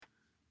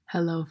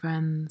Hello,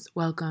 friends.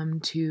 Welcome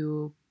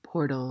to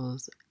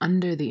Portals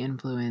Under the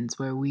Influence,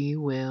 where we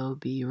will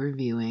be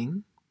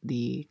reviewing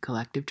the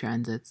collective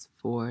transits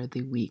for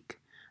the week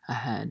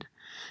ahead.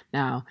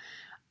 Now,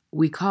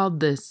 we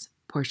called this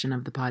portion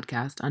of the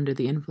podcast Under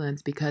the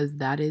Influence because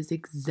that is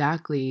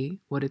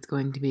exactly what it's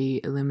going to be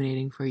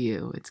illuminating for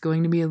you. It's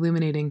going to be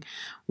illuminating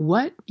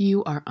what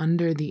you are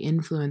under the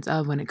influence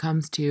of when it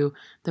comes to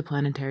the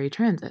planetary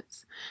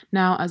transits.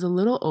 Now, as a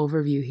little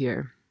overview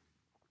here,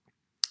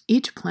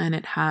 each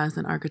planet has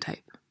an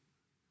archetype,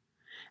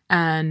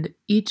 and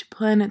each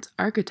planet's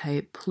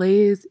archetype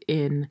plays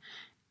in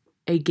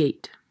a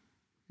gate.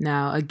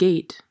 Now,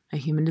 a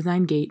human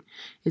design gate,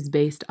 is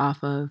based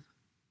off of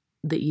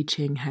the I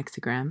Ching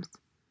hexagrams.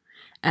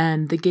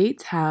 And the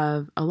gates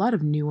have a lot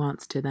of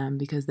nuance to them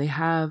because they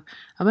have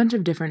a bunch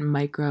of different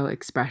micro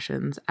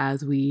expressions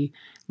as we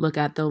look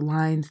at the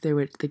lines through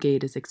which the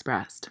gate is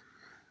expressed.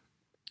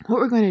 What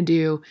we're going to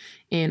do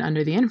in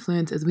Under the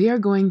Influence is we are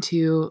going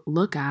to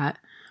look at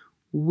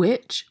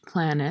which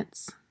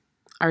planets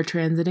are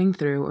transiting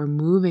through or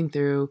moving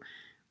through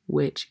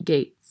which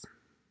gates.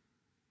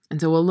 And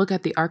so we'll look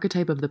at the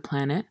archetype of the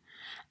planet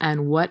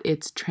and what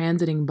its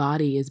transiting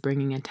body is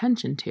bringing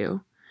attention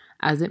to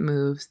as it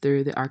moves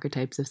through the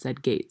archetypes of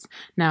said gates.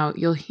 Now,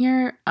 you'll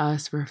hear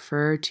us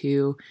refer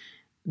to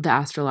the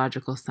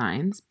astrological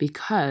signs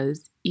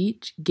because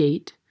each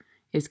gate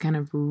is kind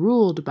of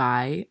ruled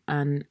by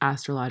an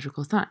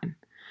astrological sign.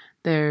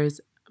 There's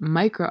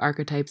micro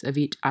archetypes of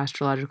each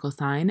astrological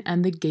sign,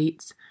 and the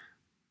gates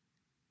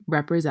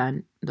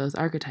represent those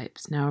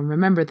archetypes. Now,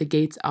 remember, the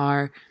gates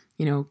are,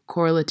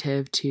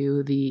 correlative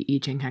to the I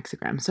Ching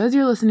hexagram. So as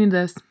you're listening to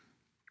this,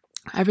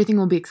 everything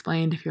will be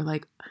explained. If you're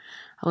like,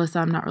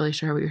 Alyssa, I'm not really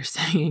sure what you're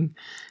saying,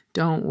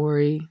 don't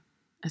worry.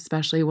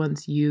 Especially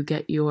once you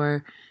get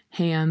your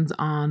hands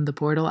on the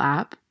Portal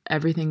app,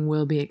 everything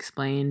will be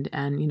explained.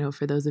 And,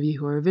 for those of you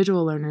who are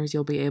visual learners,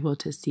 you'll be able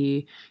to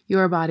see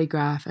your body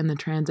graph and the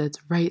transits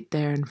right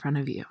there in front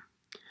of you.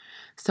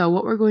 So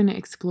what we're going to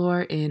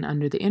explore in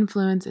Under the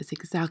Influence is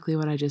exactly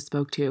what I just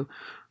spoke to.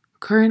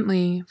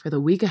 Currently, for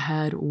the week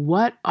ahead,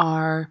 what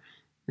are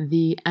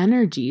the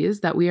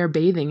energies that we are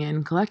bathing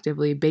in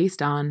collectively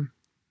based on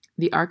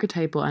the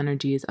archetypal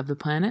energies of the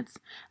planets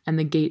and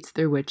the gates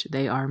through which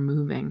they are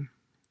moving?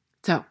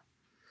 So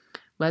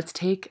let's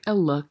take a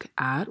look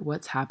at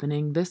what's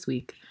happening this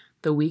week,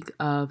 the week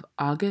of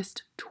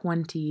August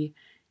 28th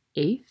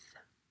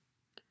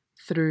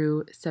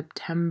through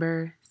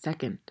September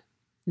 2nd.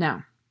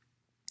 Now,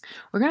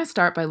 we're going to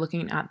start by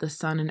looking at the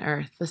sun and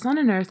earth. The sun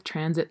and earth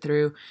transit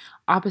through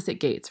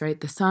opposite gates,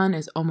 right? The sun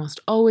is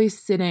always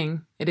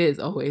sitting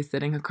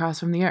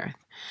across from the earth.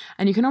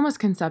 And you can almost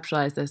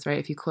conceptualize this, right?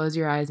 If you close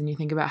your eyes and you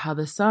think about how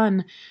the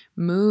sun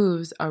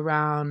moves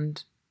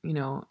around,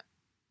 and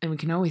we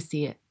can always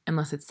see it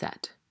unless it's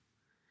set.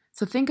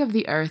 So think of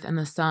the earth and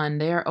the sun.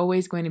 They are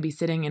always going to be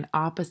sitting in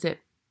opposite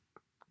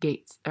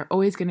gates. They're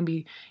always going to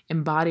be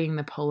embodying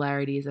the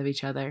polarities of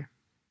each other.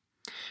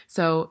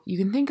 So you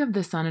can think of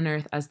the sun and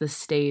earth as the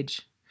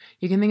stage.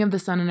 You can think of the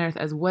sun and earth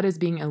as what is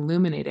being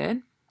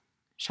illuminated,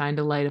 shined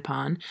a light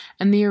upon,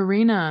 and the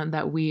arena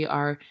that we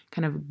are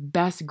kind of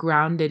best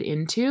grounded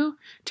into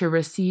to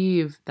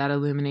receive that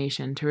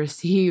illumination, to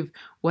receive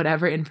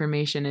whatever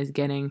information is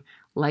getting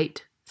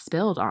light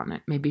spilled on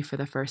it, maybe for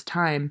the first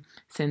time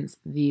since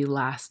the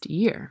last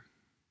year.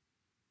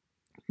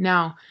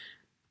 Now,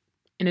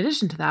 in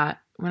addition to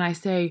that, when I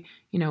say,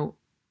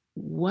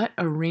 what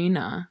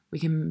arena we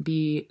can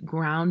be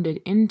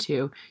grounded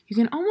into, you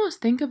can almost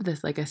think of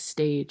this like a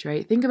stage,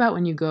 right? Think about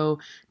when you go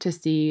to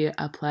see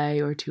a play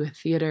or to a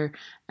theater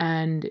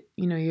and,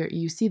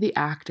 you see the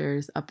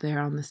actors up there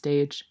on the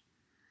stage.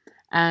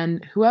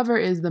 And whoever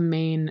is the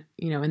main,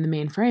 in the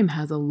main frame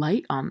has a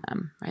light on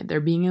them, right? They're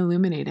being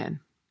illuminated.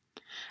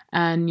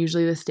 And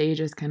usually the stage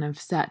is kind of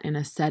set in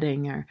a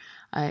setting or,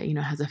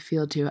 has a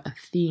feel to it, a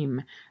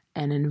theme,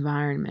 an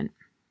environment.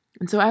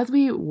 And so as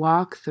we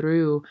walk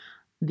through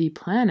the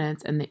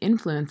planets and the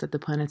influence that the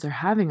planets are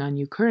having on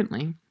you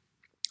currently,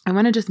 I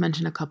want to just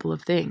mention a couple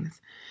of things.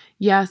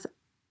 Yes,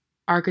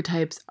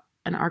 archetypes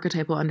and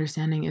archetypal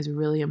understanding is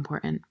really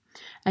important.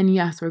 And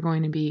yes, we're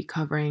going to be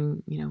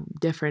covering,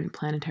 different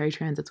planetary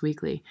transits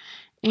weekly.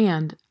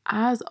 And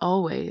as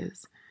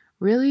always,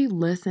 really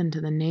listen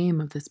to the name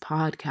of this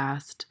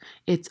podcast.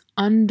 It's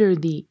Under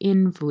the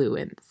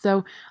Influence.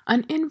 So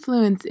an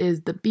influence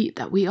is the beat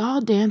that we all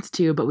dance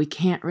to, but we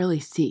can't really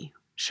see.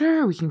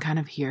 Sure, we can kind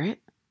of hear it,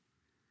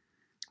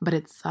 but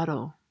it's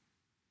subtle.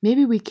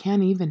 Maybe we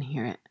can't even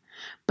hear it,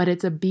 but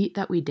it's a beat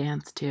that we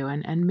dance to,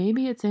 and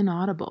maybe it's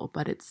inaudible,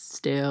 but it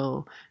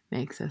still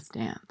makes us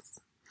dance.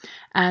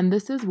 And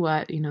this is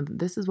what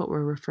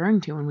we're referring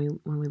to when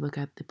we look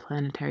at the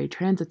planetary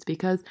transits,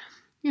 because,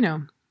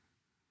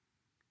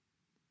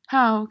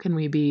 how can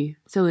we be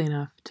silly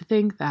enough to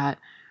think that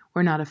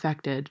we're not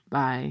affected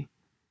by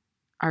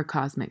our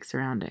cosmic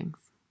surroundings,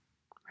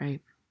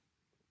 right?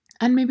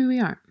 And maybe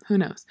we aren't. Who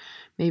knows?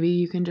 Maybe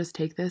you can just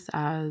take this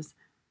as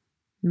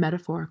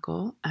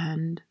metaphorical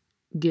and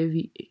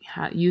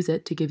use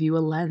it to give you a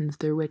lens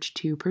through which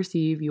to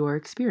perceive your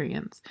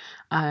experience,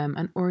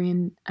 an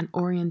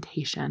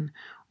orientation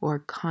or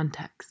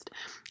context.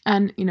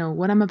 And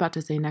what I'm about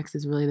to say next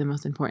is really the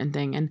most important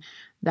thing, and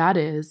that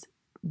is,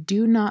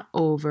 do not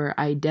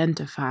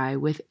over-identify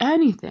with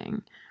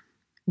anything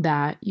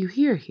that you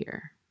hear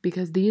here,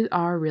 because these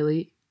are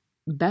really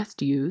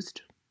best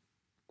used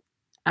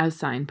as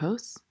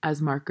signposts,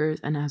 as markers,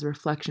 and as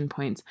reflection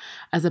points,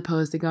 as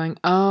opposed to going,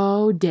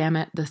 oh, damn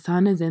it, the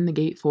sun is in the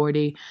gate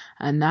 40,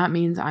 and that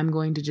means I'm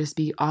going to just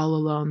be all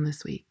alone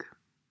this week.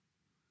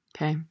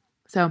 Okay?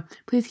 So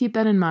please keep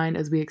that in mind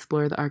as we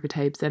explore the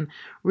archetypes, and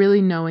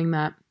really knowing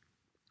that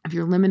if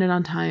you're limited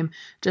on time,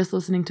 just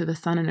listening to the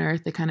sun and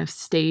earth, the kind of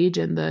stage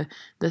and the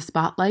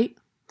spotlight,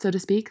 so to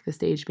speak, the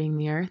stage being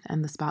the earth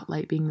and the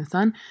spotlight being the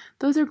sun,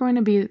 those are going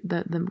to be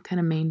the kind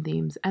of main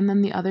themes. And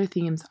then the other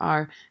themes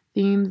are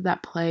themes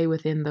that play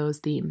within those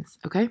themes,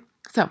 okay?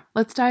 So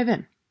let's dive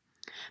in.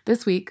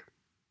 This week,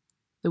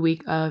 the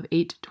week of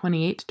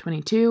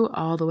 8/28/22,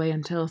 all the way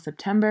until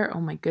September.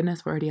 Oh my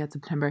goodness, we're already at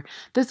September.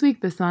 This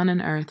week, the sun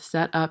and earth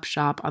set up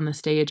shop on the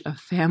stage of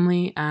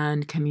family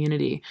and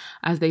community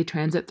as they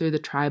transit through the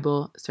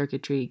tribal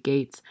circuitry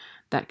gates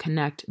that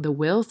connect the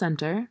will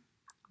center,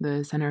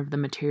 the center of the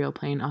material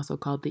plane, also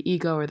called the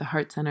ego or the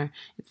heart center.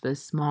 It's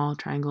this small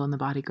triangle in the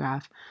body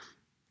graph,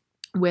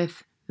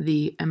 with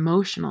the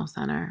emotional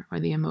center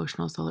or the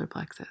emotional solar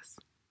plexus.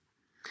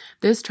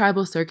 This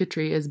tribal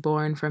circuitry is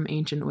born from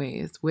ancient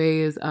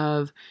ways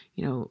of,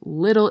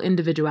 little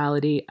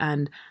individuality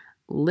and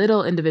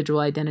little individual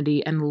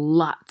identity and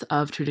lots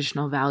of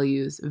traditional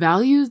values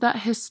that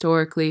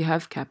historically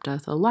have kept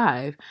us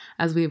alive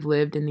as we've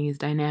lived in these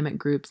dynamic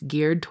groups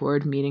geared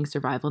toward meeting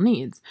survival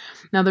needs.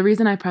 Now, the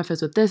reason I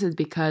preface with this is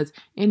because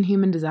in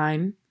human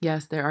design,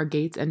 yes, there are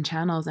gates and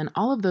channels, and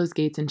all of those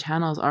gates and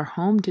channels are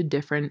home to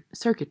different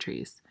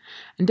circuitries.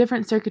 And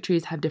different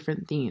circuitries have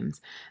different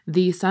themes.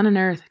 The sun and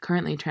earth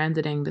currently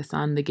transiting the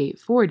sun, the gate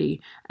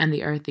 40, and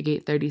the earth, the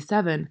gate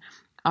 37,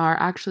 are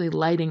actually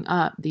lighting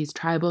up these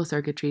tribal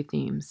circuitry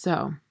themes.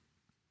 So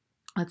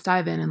let's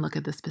dive in and look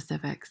at the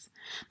specifics.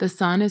 The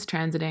sun is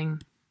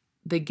transiting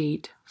the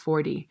gate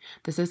 40.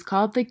 This is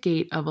called the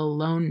gate of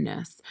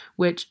aloneness,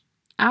 which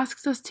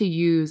asks us to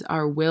use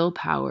our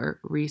willpower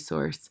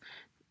resource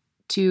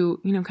to,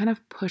 kind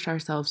of push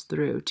ourselves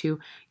through, to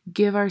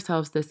give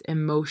ourselves this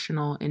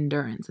emotional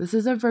endurance. This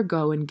is a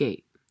Virgoan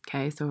gate,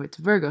 okay? So it's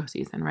Virgo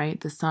season, right?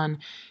 The sun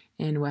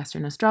in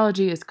Western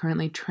astrology is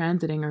currently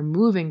transiting or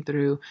moving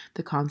through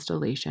the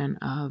constellation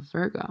of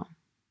Virgo.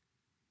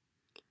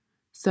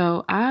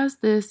 So as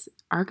this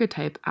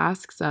archetype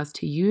asks us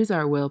to use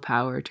our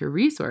willpower to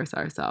resource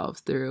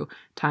ourselves through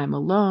time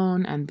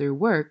alone and through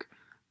work,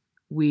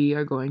 we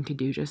are going to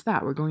do just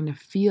that. We're going to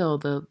feel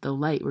the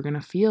light. We're going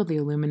to feel the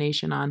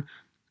illumination on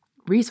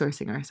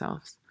resourcing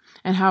ourselves,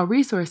 and how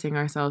resourcing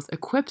ourselves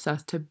equips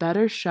us to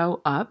better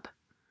show up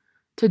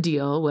to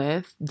deal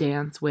with,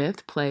 dance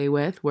with, play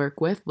with, work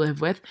with, live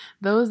with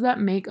those that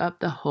make up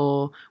the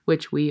whole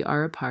which we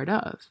are a part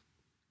of.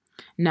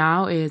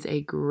 Now is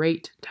a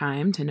great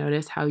time to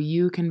notice how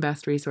you can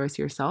best resource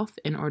yourself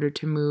in order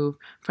to move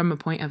from a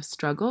point of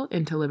struggle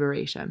into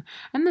liberation.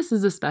 And this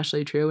is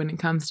especially true when it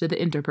comes to the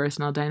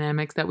interpersonal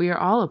dynamics that we are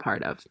all a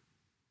part of.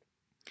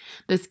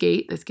 This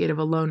gate of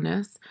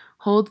aloneness,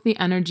 holds the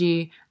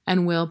energy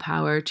and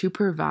willpower to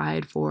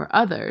provide for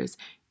others.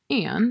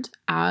 And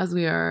as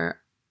we are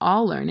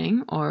all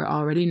learning or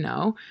already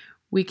know,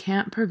 we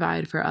can't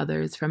provide for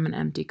others from an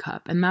empty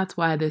cup. And that's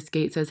why this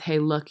gate says, hey,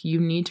 look, you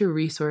need to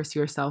resource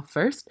yourself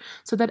first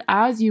so that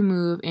as you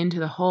move into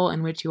the whole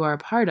in which you are a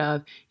part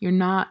of, you're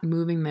not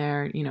moving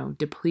there,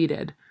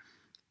 depleted.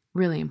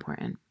 Really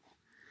important.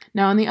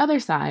 Now, on the other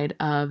side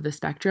of the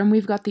spectrum,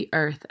 we've got the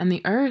Earth, and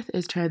the Earth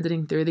is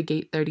transiting through the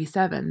gate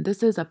 37.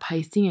 This is a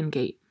Piscean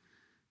gate.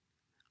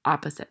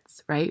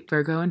 Opposites, right?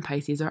 Virgo and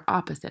Pisces are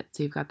opposite.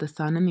 So you've got the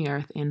sun and the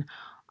Earth in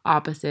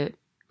opposite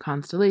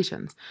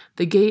constellations.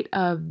 The gate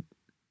of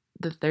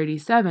the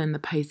 37, the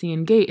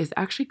Piscean gate, is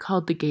actually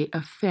called the gate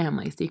of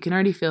family. So you can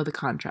already feel the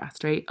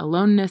contrast, right?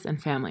 Aloneness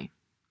and family.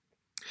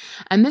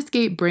 And this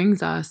gate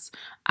brings us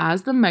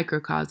as the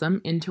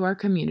microcosm into our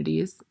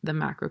communities, the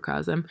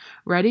macrocosm,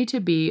 ready to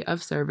be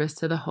of service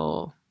to the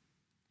whole.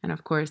 And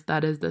of course,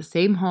 that is the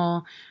same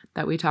whole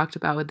that we talked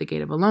about with the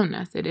gate of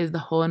aloneness. It is the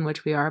whole in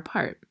which we are a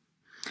part.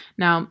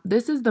 Now,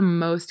 this is the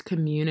most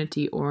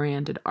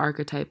community-oriented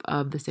archetype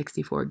of the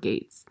 64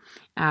 gates,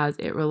 as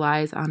it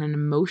relies on an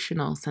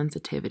emotional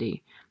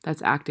sensitivity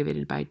that's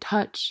activated by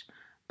touch,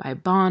 by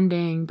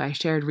bonding, by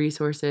shared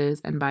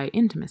resources, and by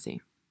intimacy.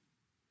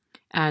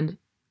 And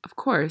of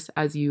course,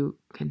 as you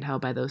can tell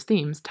by those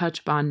themes,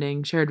 touch,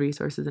 bonding, shared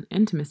resources, and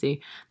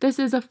intimacy, this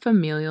is a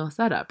familial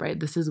setup, right?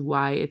 This is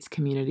why it's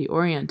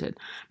community-oriented.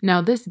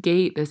 Now, this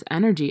gate, this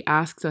energy,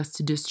 asks us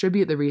to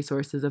distribute the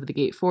resources of the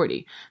gate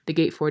 40. The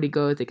gate 40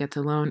 goes, it gets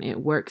alone,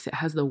 it works, it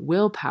has the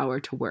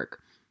willpower to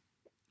work.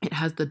 It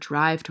has the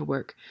drive to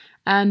work.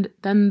 And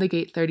then the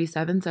gate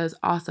 37 says,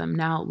 awesome,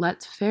 now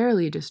let's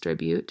fairly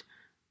distribute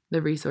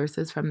the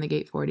resources from the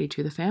gate 40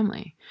 to the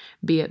family,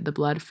 be it the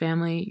blood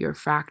family, your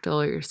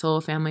fractal or your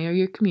soul family, or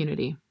your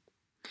community.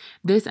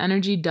 This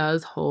energy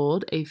does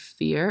hold a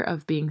fear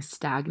of being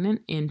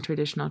stagnant in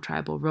traditional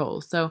tribal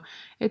roles. So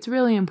it's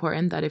really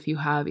important that if you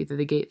have either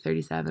the gate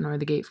 37 or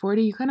the gate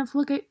 40, you kind of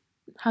look at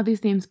how these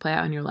themes play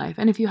out in your life.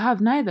 And if you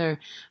have neither,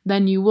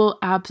 then you will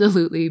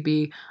absolutely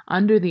be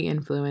under the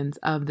influence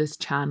of this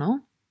channel,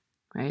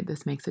 right?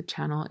 This makes a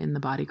channel in the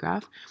body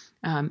graph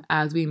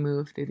as we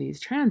move through these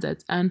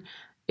transits. And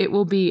it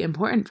will be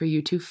important for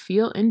you to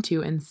feel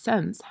into and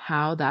sense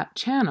how that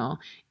channel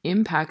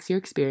impacts your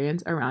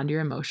experience around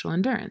your emotional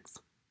endurance,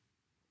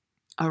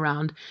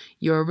 around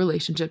your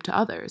relationship to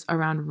others,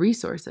 around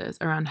resources,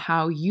 around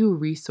how you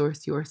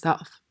resource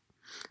yourself.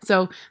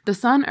 So the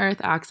Sun-Earth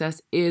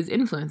axis is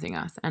influencing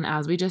us. And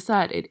as we just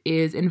said, it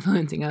is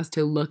influencing us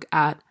to look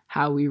at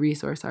how we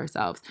resource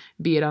ourselves,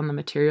 be it on the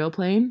material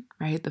plane,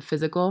 right? The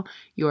physical,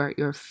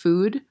 your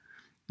food,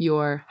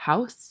 your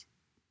house,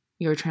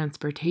 your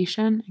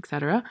transportation,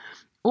 etc.,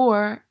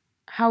 or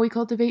how we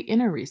cultivate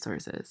inner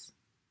resources,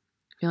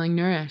 feeling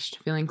nourished,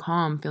 feeling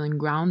calm, feeling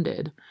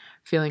grounded,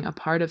 feeling a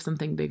part of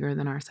something bigger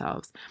than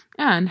ourselves,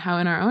 and how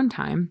in our own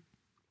time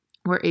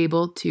we're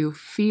able to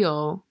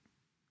feel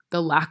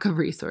the lack of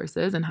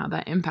resources and how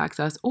that impacts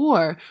us,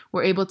 or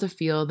we're able to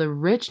feel the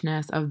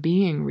richness of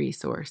being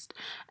resourced.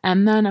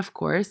 And then, of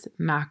course,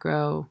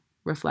 macro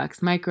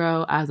reflects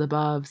micro, as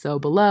above, so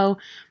below.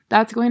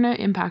 That's going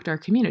to impact our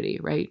community,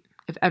 right?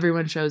 If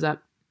everyone shows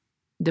up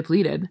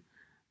depleted,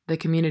 the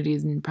community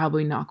is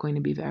probably not going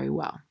to be very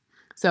well.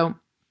 So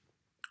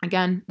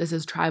again, this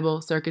is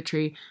tribal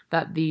circuitry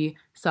that the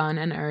sun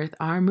and earth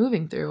are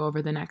moving through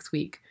over the next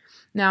week.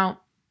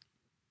 Now,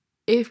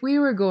 if we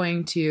were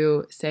going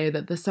to say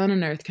that the sun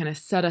and earth kind of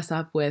set us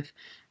up with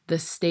the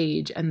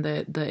stage and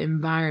the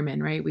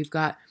environment, right? We've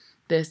got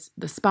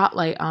the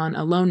spotlight on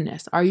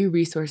aloneness. Are you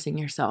resourcing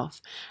yourself?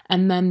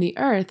 And then the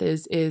earth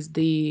is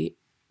the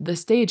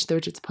stage through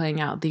which it's playing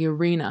out, the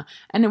arena.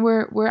 And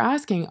we're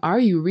asking, are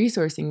you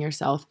resourcing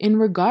yourself in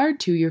regard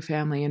to your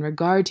family, in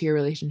regard to your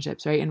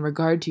relationships, right? In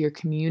regard to your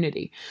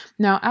community.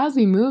 Now, as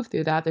we move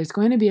through that, there's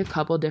going to be a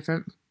couple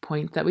different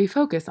points that we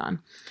focus on.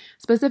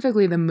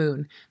 Specifically, the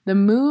moon. The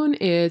moon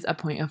is a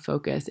point of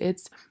focus.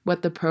 It's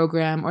what the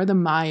program or the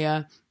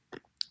Maya,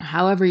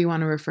 however you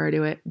want to refer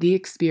to it, the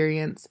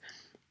experience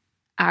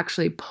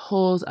actually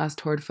pulls us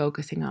toward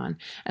focusing on.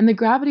 And the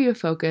gravity of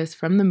focus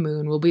from the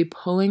moon will be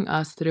pulling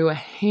us through a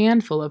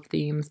handful of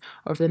themes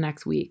over the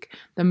next week.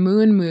 The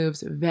moon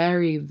moves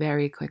very,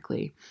 very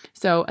quickly.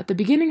 So at the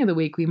beginning of the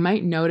week, we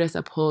might notice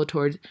a pull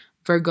toward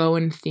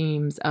Virgoan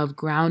themes of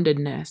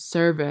groundedness,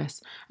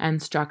 service,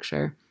 and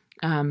structure,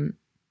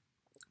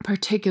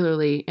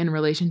 particularly in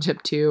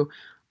relationship to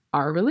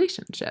our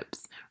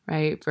relationships,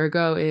 right?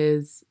 Virgo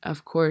is,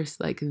 of course,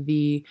 like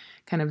the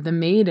kind of the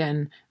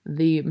maiden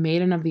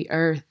of the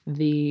earth,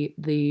 the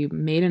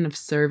maiden of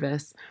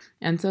service.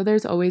 And so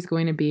there's always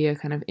going to be a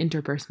kind of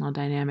interpersonal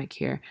dynamic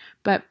here.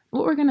 But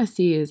what we're going to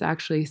see is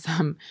actually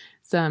some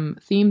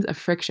themes of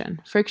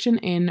friction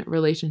in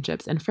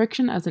relationships, and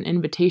friction as an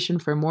invitation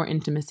for more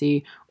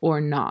intimacy or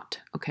not,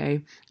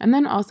 okay? And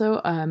then also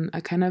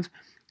a kind of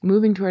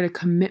moving toward a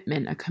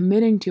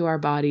committing to our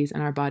bodies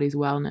and our body's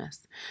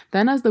wellness.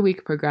 Then as the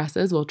week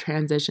progresses, we'll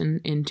transition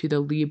into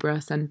the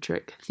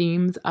Libra-centric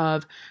themes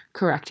of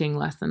correcting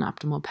less than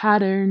optimal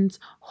patterns,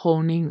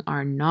 honing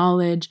our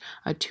knowledge,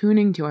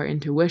 attuning to our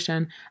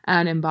intuition,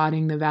 and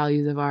embodying the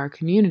values of our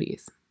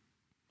communities.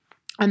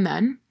 And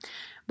then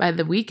by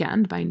the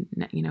weekend,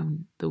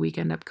 the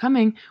weekend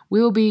upcoming,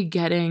 we will be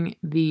getting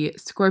the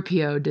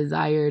Scorpio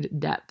desired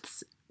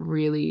depths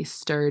really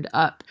stirred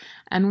up,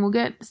 and we'll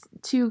get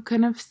to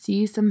kind of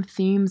see some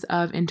themes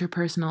of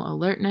interpersonal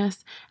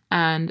alertness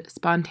and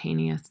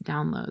spontaneous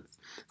downloads.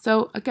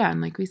 So again,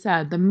 like we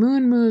said, the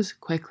moon moves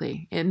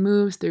quickly. It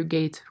moves through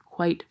gates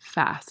quite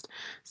fast.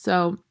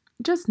 So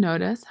just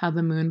notice how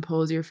the moon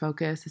pulls your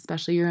focus,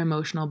 especially your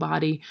emotional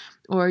body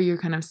or your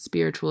kind of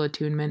spiritual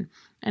attunement,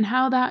 and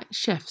how that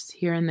shifts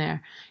here and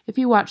there. If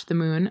you watch the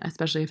moon,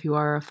 especially if you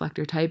are a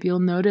reflector type, you'll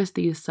notice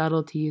these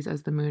subtleties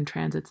as the moon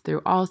transits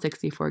through all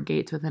 64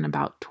 gates within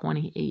about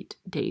 28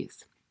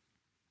 days.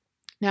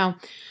 Now,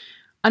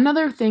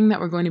 another thing that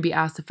we're going to be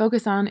asked to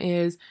focus on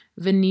is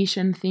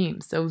Venetian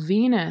themes. So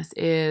Venus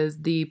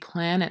is the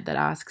planet that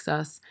asks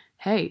us,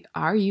 hey,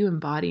 are you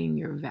embodying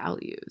your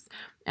values?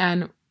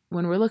 And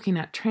when we're looking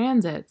at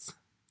transits,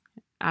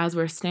 as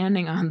we're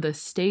standing on the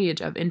stage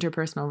of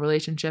interpersonal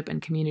relationship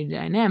and community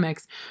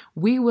dynamics,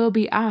 we will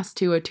be asked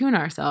to attune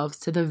ourselves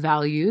to the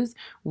values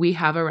we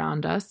have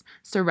around us,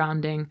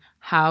 surrounding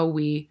how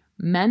we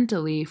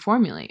mentally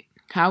formulate,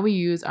 how we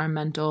use our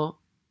mental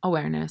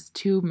awareness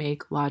to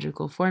make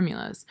logical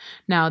formulas.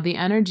 Now, the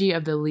energy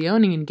of the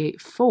Leonian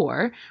gate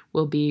 4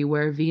 will be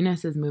where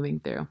Venus is moving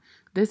through.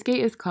 This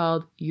gate is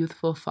called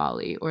youthful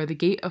folly, or the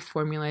gate of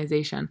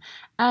formalization.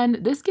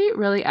 And this gate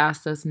really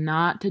asks us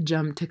not to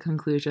jump to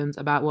conclusions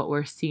about what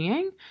we're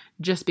seeing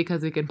just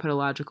because we can put a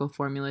logical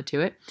formula to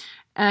it.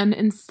 And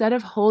instead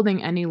of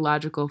holding any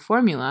logical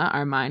formula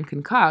our mind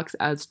concocts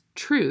as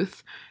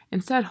truth,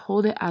 instead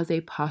hold it as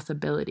a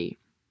possibility,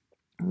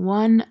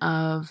 one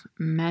of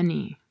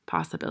many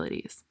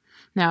possibilities.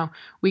 Now,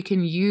 we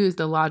can use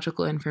the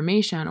logical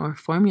information or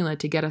formula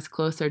to get us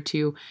closer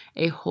to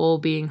a whole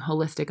being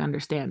holistic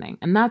understanding.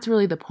 And that's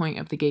really the point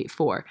of the Gate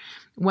 4.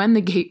 When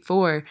the Gate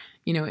 4,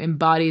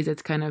 embodies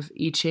its kind of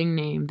I Ching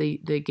name, the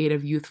Gate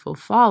of Youthful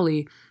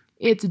Folly,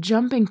 it's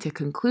jumping to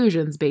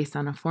conclusions based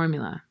on a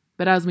formula.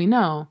 But as we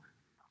know,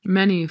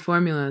 many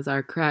formulas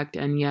are correct,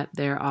 and yet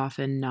they're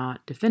often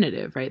not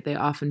definitive, right? They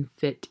often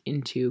fit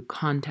into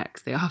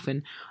context. They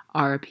often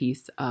are a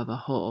piece of a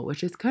whole,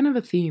 which is kind of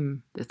a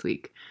theme this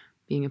week,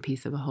 being a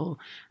piece of a whole.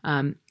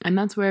 And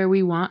that's where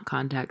we want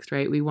context,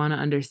 right? We want to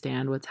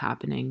understand what's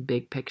happening,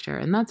 big picture.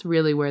 And that's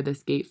really where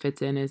this gate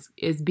fits in,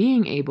 is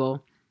being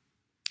able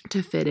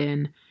to fit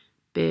in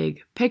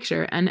big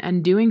picture,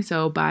 and doing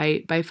so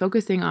by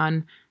focusing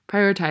on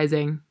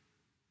prioritizing,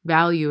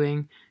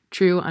 valuing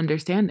true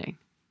understanding,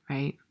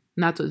 right?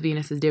 And that's what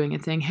Venus is doing.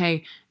 It's saying,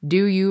 hey,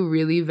 do you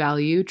really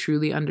value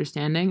truly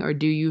understanding, or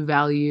do you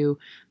value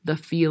the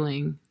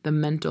feeling, the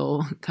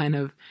mental kind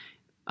of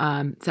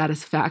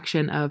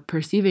satisfaction of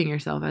perceiving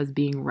yourself as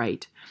being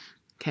right?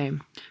 Okay,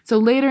 so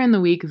later in the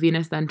week,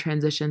 Venus then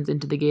transitions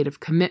into the gate of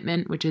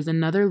commitment, which is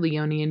another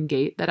Leonian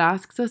gate that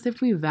asks us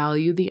if we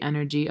value the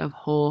energy of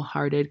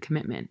wholehearted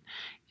commitment.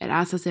 It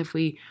asks us if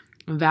we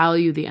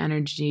value the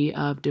energy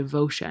of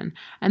devotion.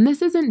 And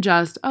this isn't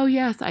just, oh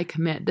yes, I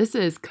commit. This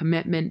is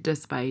commitment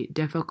despite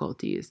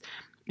difficulties.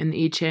 In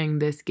the I Ching,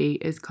 this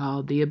gate is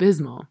called the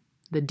abysmal,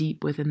 the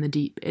deep within the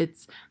deep.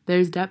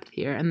 There's depth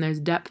here, and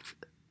there's depth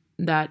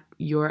that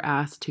you're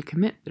asked to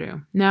commit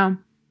through. Now,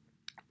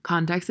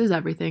 context is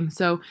everything.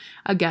 So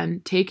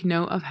again, take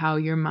note of how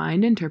your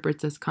mind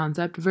interprets this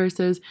concept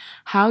versus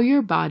how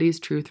your body's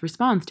truth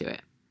responds to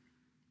it.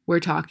 We're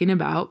talking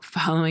about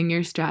following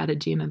your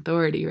strategy and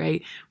authority,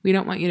 right? We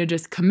don't want you to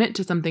just commit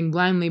to something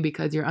blindly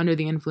because you're under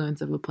the influence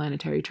of a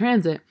planetary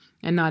transit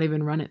and not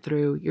even run it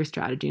through your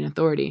strategy and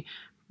authority.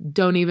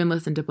 Don't even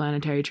listen to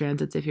planetary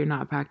transits if you're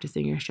not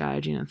practicing your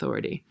strategy and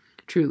authority,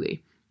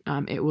 truly.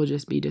 It will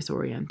just be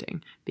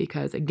disorienting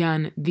because,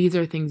 again, these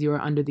are things you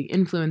are under the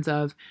influence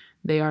of.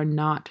 They are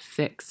not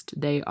fixed.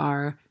 They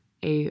are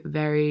a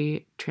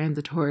very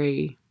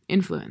transitory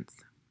influence.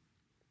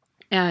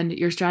 And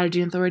your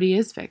strategy and authority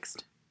is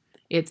fixed.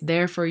 It's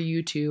there for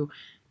you to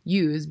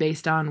use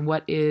based on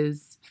what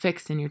is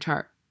fixed in your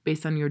chart,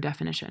 based on your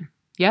definition.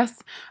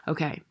 Yes?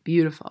 Okay,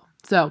 beautiful.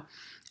 So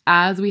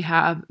as we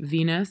have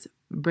Venus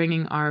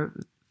bringing our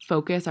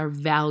focus,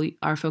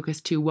 our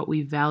focus to what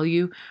we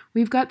value,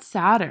 we've got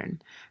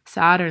Saturn,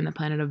 the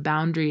planet of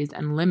boundaries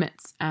and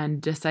limits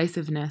and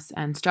decisiveness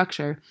and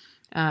structure,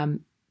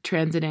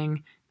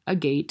 transiting a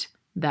gate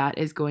that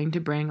is going to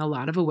bring a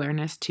lot of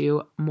awareness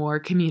to more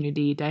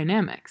community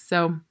dynamics.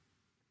 So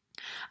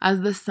as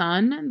the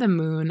sun, the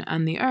moon,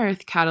 and the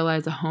earth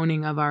catalyze a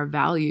honing of our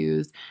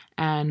values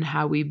and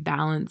how we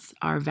balance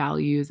our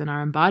values and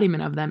our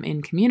embodiment of them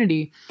in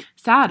community,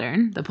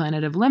 Saturn, the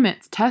planet of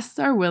limits, tests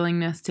our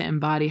willingness to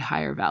embody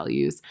higher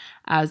values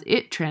as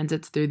it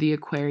transits through the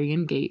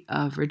Aquarian gate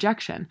of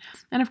rejection.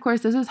 And of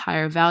course, this is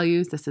higher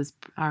values. This is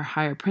our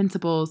higher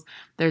principles.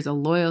 There's a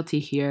loyalty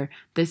here.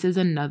 This is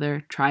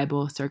another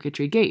tribal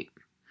circuitry gate.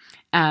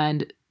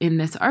 And in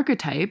this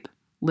archetype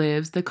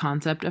lives the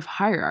concept of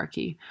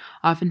hierarchy.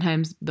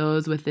 Oftentimes,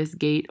 those with this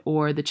gate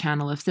or the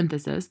channel of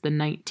synthesis, the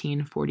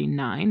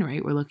 1949,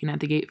 right? We're looking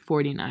at the gate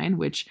 49,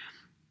 which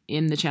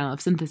in the channel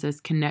of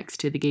synthesis connects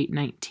to the gate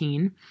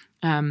 19.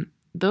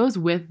 Those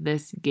with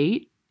this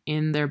gate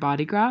in their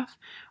body graph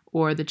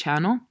or the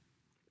channel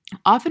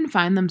often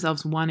find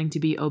themselves wanting to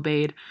be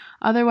obeyed.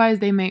 Otherwise,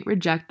 they might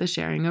reject the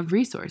sharing of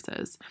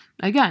resources.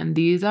 Again,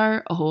 these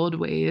are old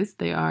ways.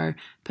 They are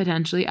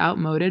potentially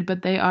outmoded,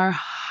 but they are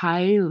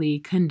highly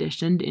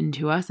conditioned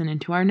into us and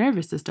into our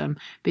nervous system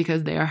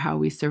because they are how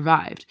we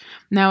survived.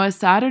 Now, as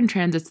Saturn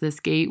transits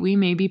this gate, we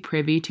may be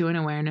privy to an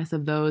awareness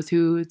of those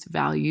whose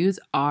values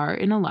are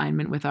in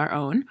alignment with our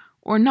own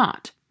or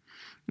not.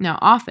 Now,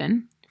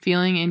 often,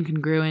 feeling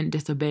incongruent,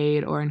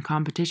 disobeyed, or in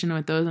competition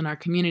with those in our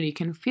community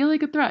can feel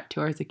like a threat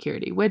to our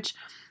security, which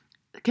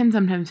can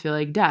sometimes feel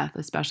like death,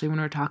 especially when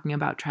we're talking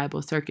about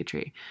tribal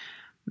circuitry.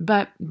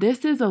 But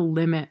this is a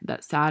limit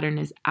that Saturn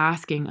is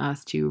asking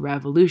us to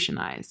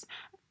revolutionize.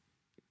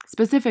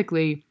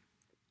 Specifically,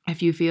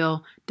 if you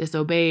feel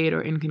disobeyed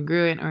or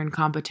incongruent or in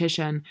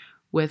competition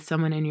with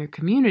someone in your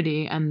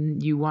community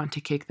and you want to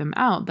kick them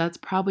out, that's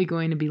probably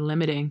going to be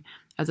limiting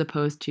as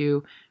opposed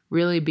to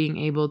really being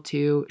able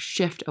to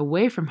shift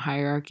away from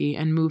hierarchy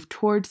and move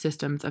towards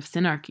systems of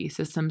synarchy,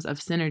 systems of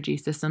synergy,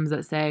 systems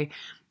that say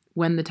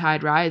when the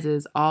tide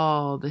rises,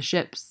 all the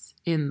ships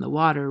in the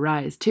water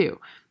rise too,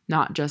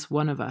 not just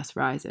one of us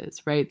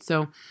rises, right?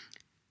 So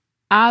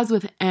As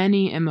with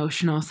any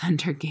emotional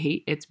center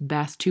gate, it's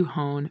best to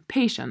hone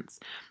patience.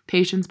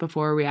 Patience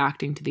before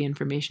reacting to the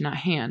information at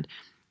hand,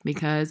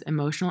 because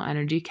emotional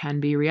energy can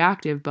be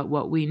reactive, but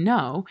what we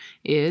know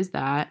is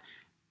that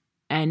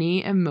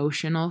any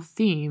emotional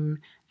theme,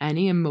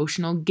 any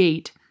emotional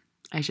gate,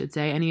 I should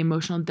say, any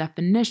emotional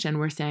definition,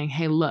 we're saying,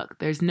 hey, look,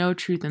 there's no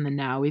truth in the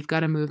now. We've got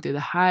to move through the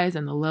highs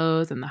and the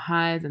lows and the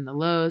highs and the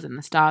lows and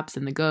the stops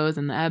and the goes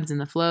and the ebbs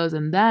and the flows,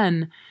 and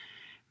then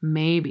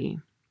maybe,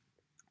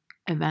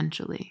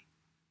 eventually,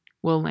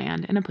 we'll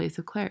land in a place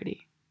of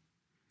clarity.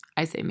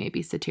 I say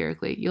maybe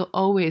satirically. You'll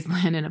always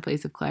land in a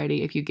place of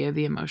clarity if you give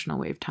the emotional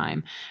wave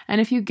time.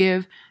 And if you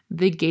give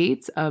the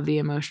gates of the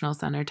emotional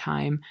center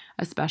time,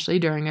 especially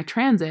during a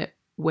transit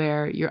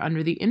where you're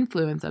under the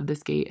influence of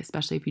this gate,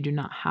 especially if you do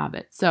not have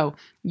it. So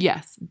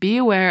yes, be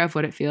aware of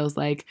what it feels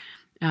like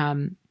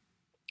when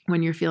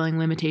you're feeling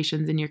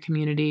limitations in your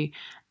community,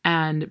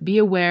 and be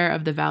aware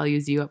of the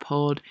values you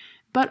uphold,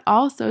 but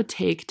also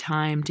take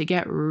time to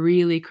get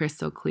really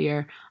crystal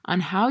clear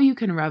on how you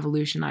can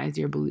revolutionize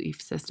your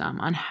belief system,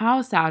 on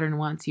how Saturn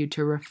wants you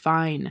to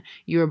refine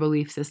your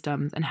belief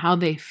systems and how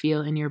they feel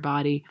in your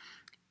body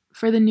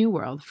for the new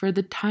world, for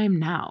the time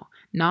now,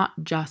 not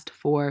just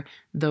for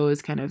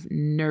those kind of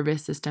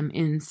nervous system,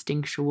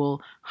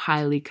 instinctual,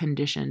 highly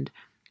conditioned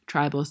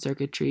tribal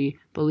circuitry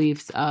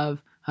beliefs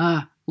of,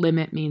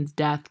 limit means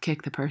death,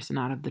 kick the person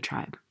out of the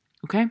tribe.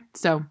 Okay?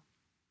 So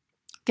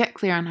get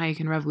clear on how you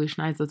can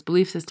revolutionize those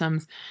belief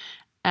systems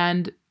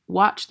and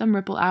watch them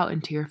ripple out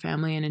into your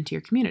family and into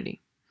your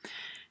community.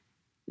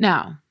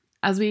 Now,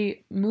 as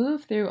we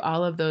move through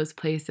all of those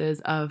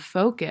places of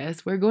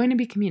focus, we're going to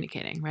be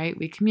communicating, right?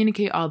 We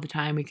communicate all the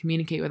time. We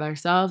communicate with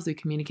ourselves. We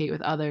communicate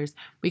with others.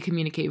 We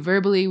communicate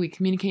verbally. We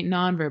communicate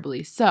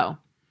non-verbally. So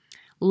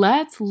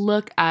let's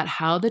look at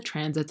how the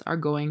transits are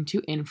going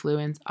to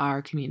influence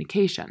our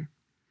communication.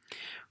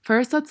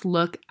 First, let's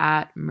look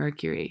at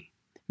Mercury.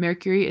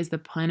 Mercury is the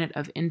planet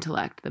of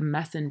intellect, the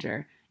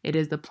messenger. It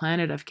is the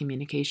planet of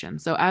communication.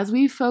 So as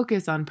we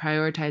focus on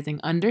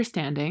prioritizing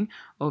understanding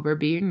over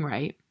being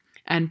right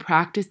and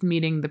practice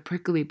meeting the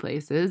prickly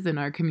places in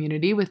our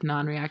community with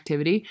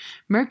non-reactivity,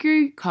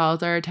 Mercury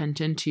calls our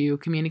attention to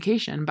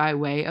communication by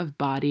way of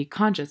body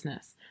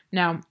consciousness.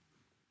 Now,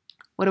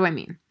 what do I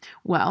mean?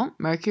 Well,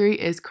 Mercury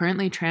is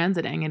currently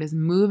transiting. It is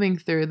moving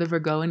through the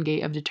Virgoan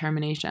gate of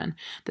determination.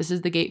 This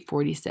is the gate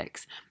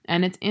 46,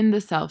 and it's in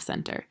the self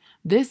center.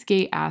 This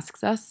gate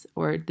asks us,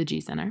 or the G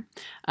center,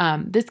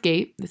 this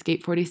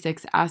gate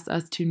 46 asks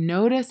us to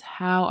notice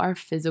how our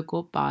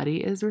physical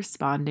body is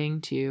responding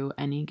to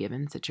any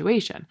given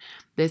situation.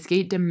 This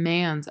gate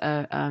demands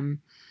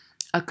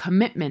a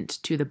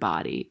commitment to the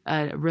body,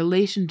 a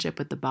relationship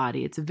with the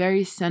body. It's a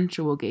very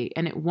sensual gate,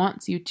 and it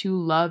wants you to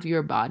love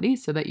your body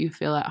so that you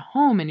feel at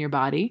home in your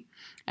body.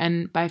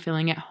 And by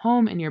feeling at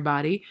home in your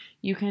body,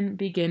 you can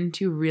begin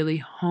to really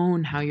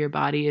hone how your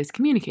body is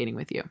communicating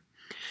with you.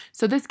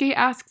 So this gate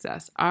asks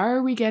us,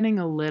 are we getting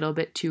a little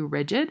bit too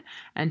rigid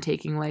and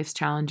taking life's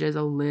challenges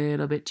a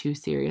little bit too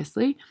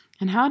seriously?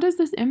 And how does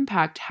this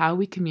impact how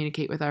we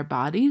communicate with our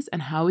bodies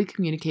and how we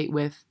communicate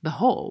with the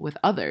whole, with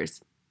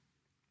others?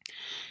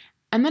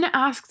 And then it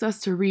asks us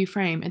to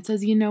reframe. It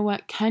says, you know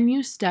what? Can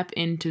you step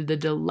into the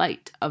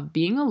delight of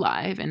being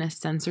alive in a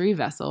sensory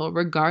vessel,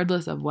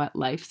 regardless of what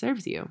life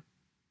serves you?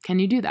 Can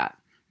you do that?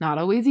 Not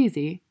always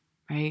easy,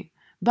 right?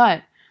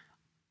 But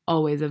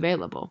always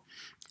available.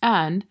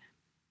 And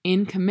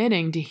in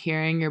committing to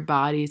hearing your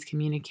body's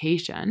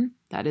communication,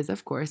 that is,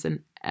 of course,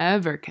 an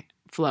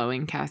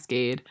ever-flowing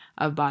cascade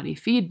of body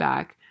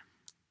feedback,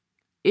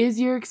 is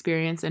your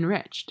experience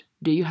enriched?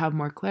 Do you have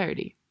more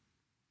clarity?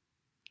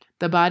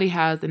 The body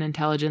has an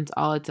intelligence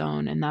all its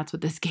own, and that's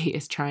what this gate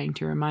is trying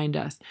to remind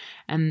us.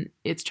 And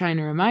it's trying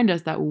to remind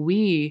us that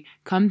we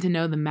come to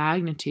know the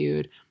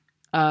magnitude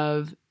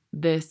of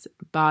this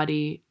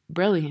body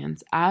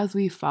brilliance as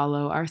we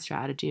follow our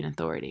strategy and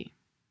authority.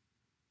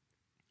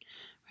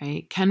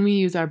 Right? Can we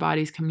use our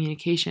body's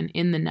communication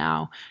in the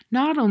now,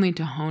 not only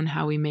to hone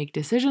how we make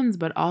decisions,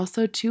 but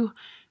also to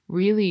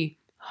really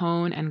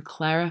hone and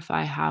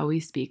clarify how we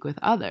speak with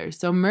others?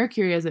 So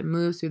Mercury, as it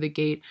moves through the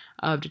gate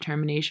of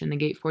determination, the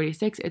gate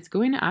 46, it's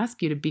going to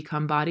ask you to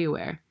become body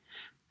aware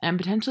and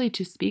potentially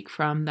to speak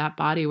from that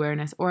body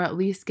awareness, or at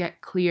least get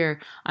clear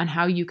on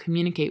how you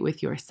communicate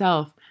with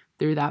yourself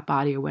through that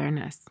body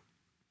awareness.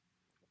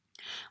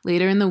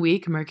 Later in the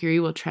week,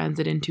 Mercury will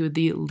transit into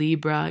the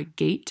Libra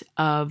gate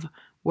of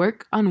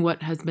work on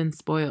what has been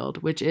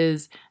spoiled, which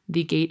is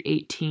the gate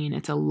 18.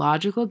 It's a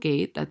logical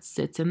gate that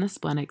sits in the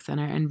splenic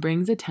center and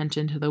brings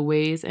attention to the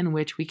ways in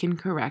which we can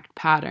correct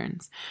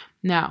patterns.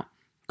 Now,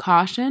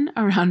 caution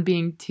around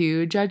being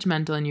too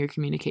judgmental in your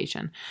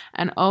communication,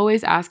 and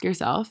always ask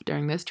yourself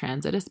during this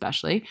transit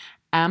especially,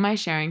 am I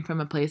sharing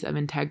from a place of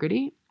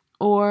integrity,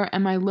 or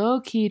am I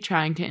low-key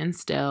trying to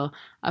instill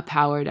a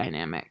power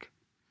dynamic?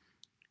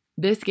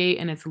 This gate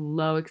in its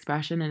low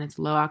expression and its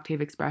low octave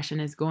expression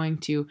is going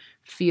to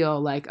feel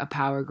like a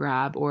power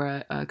grab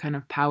or a kind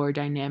of power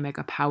dynamic,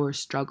 a power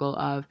struggle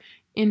of,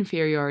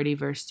 inferiority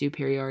versus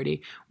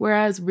superiority.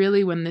 Whereas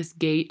really when this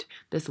gate,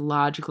 this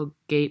logical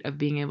gate of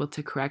being able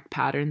to correct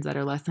patterns that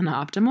are less than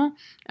optimal,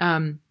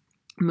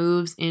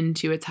 moves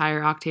into its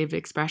higher octave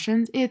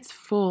expressions, it's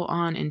full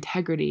on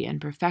integrity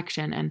and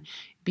perfection and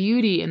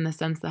beauty in the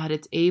sense that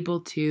it's able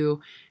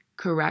to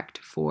correct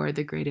for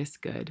the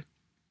greatest good.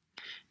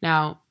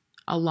 Now,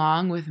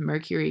 along with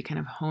Mercury kind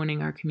of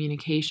honing our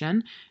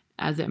communication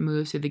as it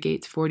moves through the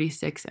gates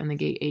 46 and the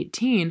gate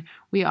 18,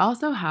 we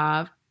also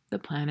have the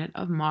planet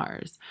of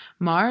Mars.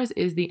 Mars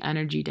is the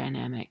energy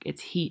dynamic,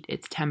 its heat,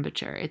 its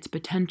temperature, its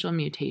potential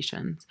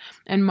mutations.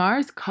 And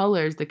Mars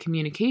colors the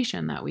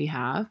communication that we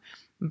have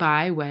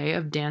by way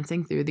of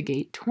dancing through the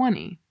gate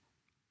 20.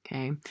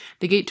 Okay.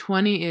 The gate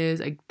 20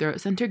 is a throat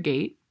center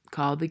gate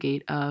called the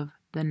gate of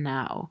the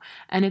now.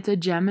 And it's a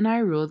Gemini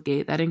ruled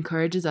gate that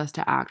encourages us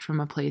to act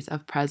from a place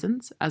of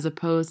presence as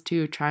opposed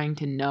to trying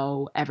to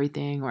know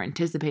everything or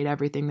anticipate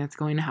everything that's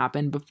going to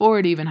happen before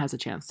it even has a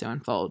chance to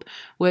unfold,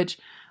 which,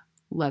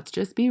 let's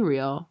just be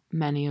real,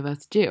 many of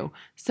us do.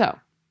 So,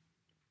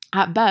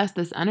 at best,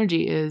 this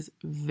energy is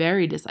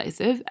very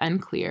decisive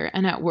and clear,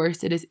 and at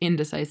worst, it is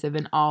indecisive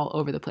and all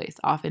over the place,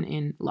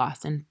 often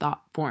lost in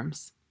thought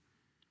forms.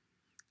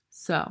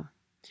 So,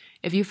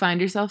 if you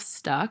find yourself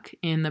stuck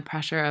in the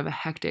pressure of a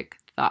hectic,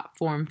 thought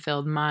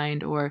form-filled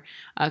mind or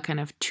a kind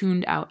of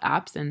tuned out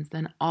absence,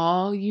 then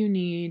all you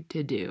need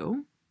to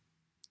do,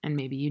 and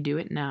maybe you do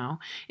it now,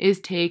 is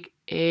take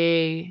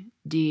a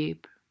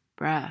deep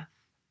breath.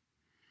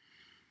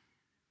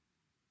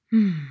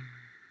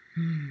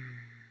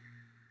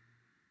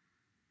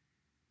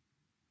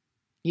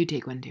 You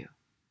take one too.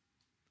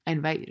 I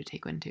invite you to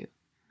take one too.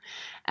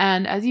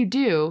 And as you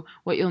do,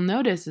 what you'll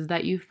notice is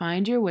that you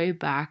find your way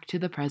back to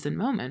the present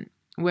moment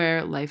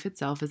where life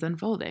itself is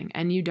unfolding,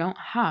 and you don't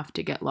have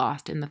to get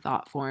lost in the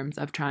thought forms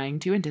of trying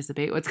to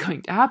anticipate what's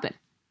going to happen.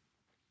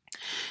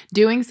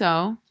 Doing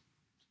so,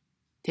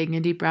 taking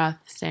a deep breath,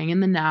 staying in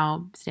the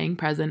now, staying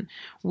present,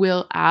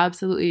 will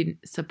absolutely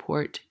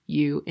support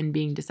you in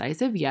being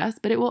decisive, yes,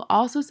 but it will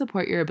also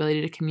support your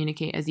ability to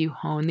communicate as you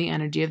hone the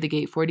energy of the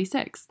gate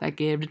 46, that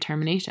gate of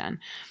determination,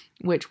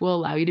 which will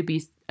allow you to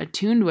be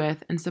attuned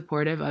with and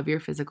supportive of your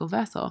physical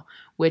vessel,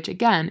 which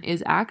again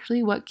is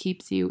actually what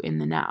keeps you in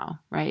the now,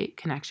 right?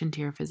 Connection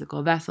to your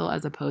physical vessel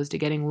as opposed to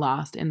getting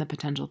lost in the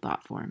potential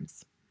thought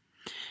forms.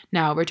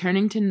 Now,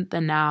 returning to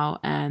the now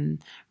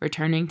and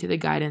returning to the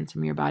guidance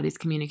from your body's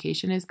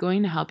communication is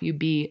going to help you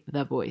be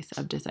the voice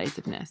of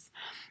decisiveness.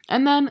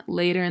 And then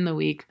later in the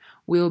week,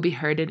 we will be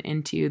herded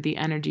into the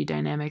energy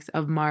dynamics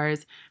of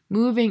Mars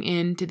moving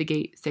into the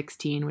gate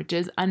 16, which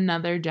is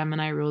another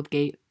Gemini-ruled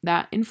gate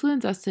that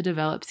influence us to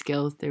develop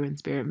skills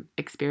through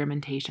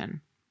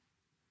experimentation.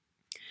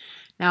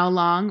 Now,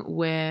 along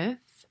with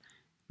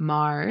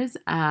Mars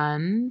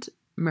and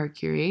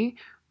Mercury,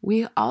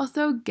 we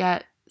also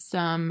get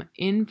some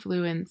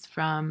influence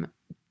from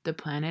the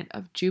planet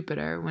of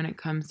Jupiter when it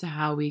comes to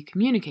how we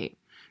communicate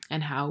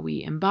and how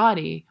we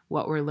embody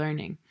what we're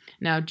learning.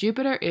 Now,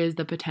 Jupiter is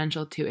the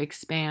potential to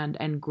expand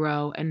and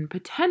grow and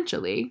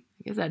potentially,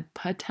 like I said,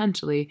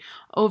 potentially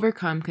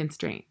overcome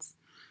constraints.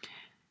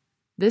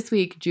 This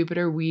week,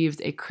 Jupiter weaves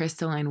a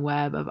crystalline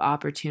web of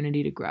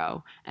opportunity to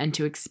grow and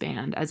to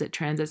expand as it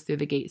transits through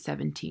the gate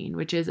 17,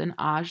 which is an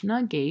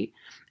Ajna gate.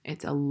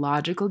 It's a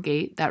logical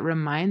gate that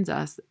reminds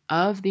us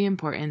of the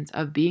importance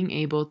of being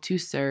able to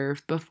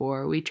serve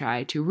before we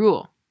try to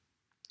rule.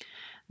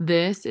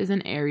 This is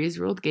an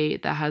Aries-ruled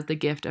gate that has the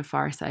gift of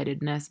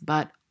farsightedness,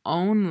 but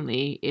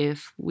only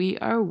if we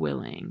are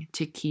willing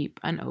to keep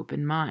an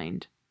open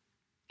mind.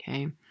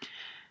 Okay?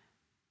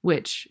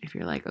 Which, if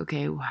you're like,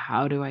 okay,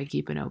 how do I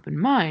keep an open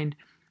mind?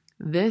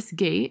 This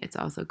gate, it's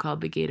also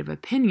called the gate of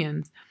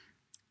opinions,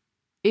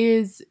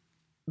 is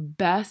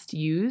best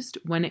used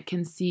when it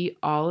can see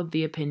all of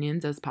the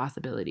opinions as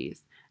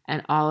possibilities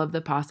and all of the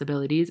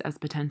possibilities as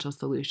potential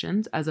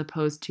solutions, as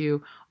opposed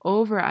to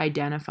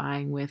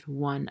over-identifying with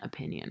one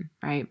opinion,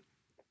 right?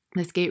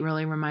 This gate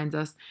really reminds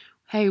us,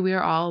 hey, we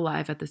are all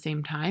alive at the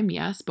same time,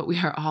 yes, but we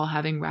are all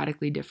having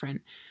radically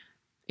different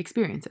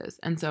experiences.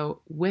 And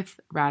so with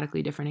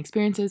radically different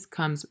experiences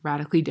comes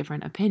radically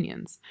different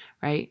opinions,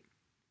 right?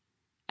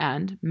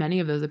 And many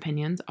of those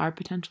opinions are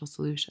potential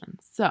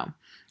solutions. So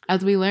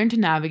as we learn to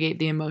navigate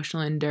the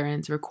emotional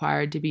endurance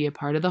required to be a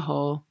part of the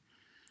whole,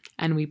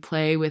 and we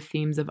play with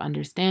themes of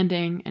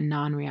understanding and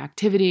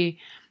non-reactivity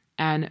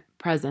and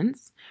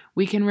presence,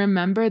 we can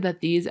remember that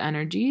these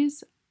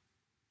energies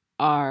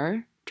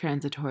are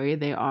transitory,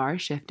 they are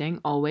shifting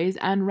always,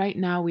 and right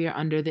now we are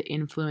under the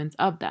influence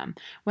of them.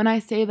 When I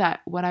say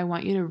that, what I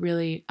want you to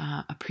really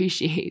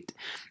appreciate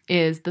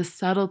is the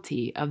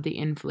subtlety of the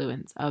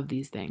influence of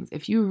these things.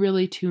 If you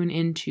really tune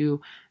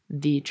into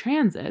the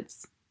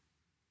transits,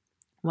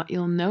 what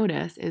you'll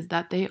notice is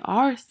that they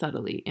are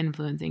subtly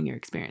influencing your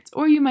experience,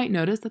 or you might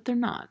notice that they're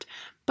not.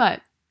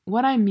 But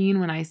what I mean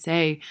when I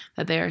say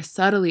that they are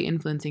subtly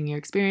influencing your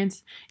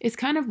experience is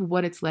kind of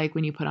what it's like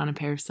when you put on a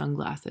pair of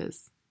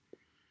sunglasses.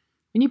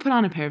 When you put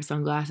on a pair of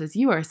sunglasses,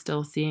 you are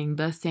still seeing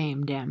the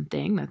same damn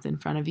thing that's in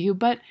front of you,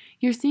 but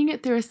you're seeing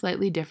it through a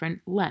slightly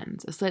different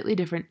lens, a slightly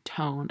different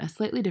tone, a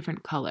slightly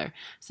different color.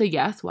 So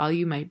yes, while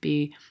you might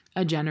be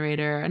a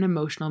generator, an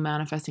emotional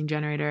manifesting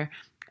generator,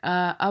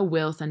 a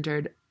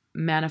will-centered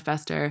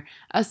manifester,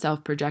 a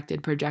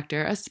self-projected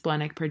projector, a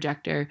splenic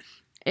projector,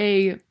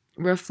 a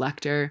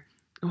reflector,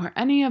 or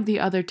any of the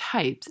other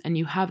types, and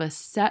you have a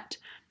set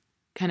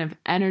kind of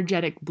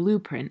energetic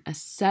blueprint, a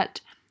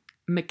set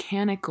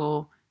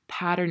mechanical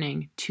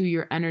patterning to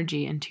your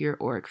energy and to your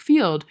auric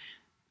field,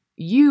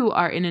 you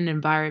are in an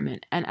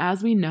environment. And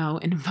as we know,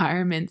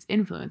 environments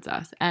influence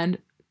us. And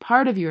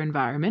part of your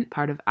environment,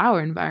 part of our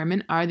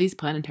environment, are these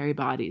planetary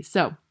bodies.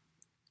 So,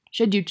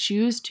 should you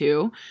choose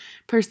to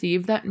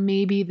perceive that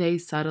maybe they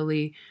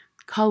subtly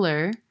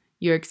color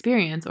your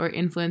experience or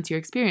influence your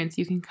experience,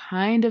 you can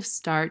kind of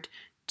start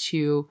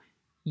to,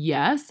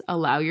 yes,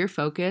 allow your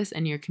focus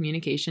and your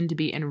communication to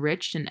be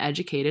enriched and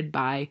educated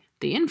by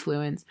the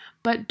influence,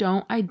 but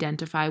don't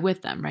identify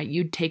with them, right?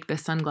 You'd take the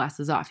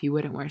sunglasses off. You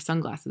wouldn't wear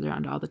sunglasses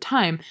around all the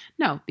time.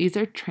 No, these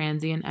are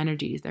transient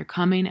energies. They're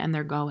coming and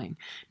they're going.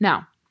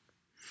 Now,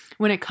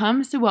 when it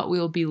comes to what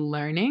we'll be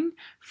learning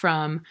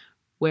from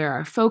where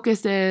our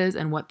focus is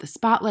and what the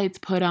spotlight's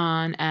put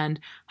on and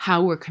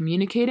how we're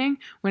communicating,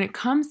 when it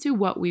comes to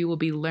what we will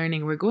be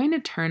learning, we're going to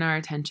turn our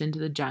attention to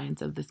the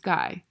giants of the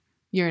sky,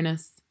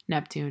 Uranus,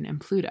 Neptune, and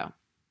Pluto.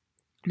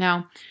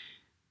 Now,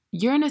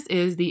 Uranus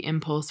is the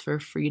impulse for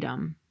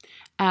freedom.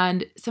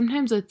 And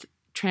sometimes with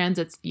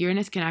transits,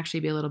 Uranus can actually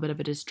be a little bit of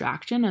a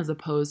distraction as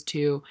opposed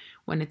to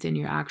when it's in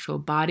your actual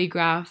body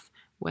graph,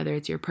 whether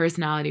it's your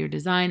personality or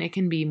design, it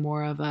can be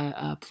more of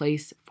a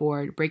place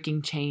for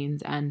breaking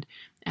chains and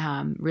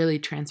really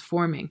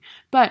transforming.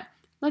 But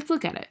let's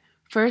look at it.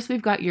 First,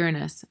 we've got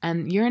Uranus,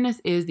 and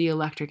Uranus is the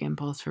electric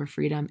impulse for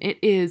freedom. It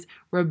is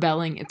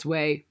rebelling its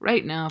way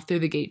right now through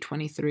the gate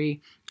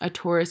 23, a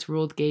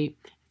Taurus-ruled gate.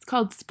 It's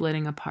called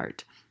splitting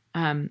apart.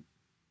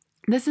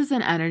 This is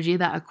an energy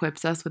that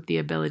equips us with the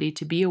ability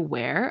to be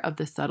aware of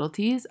the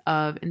subtleties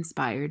of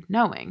inspired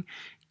knowing.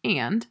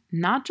 And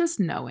not just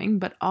knowing,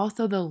 but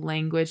also the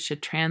language to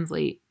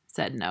translate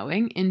said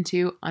knowing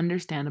into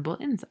understandable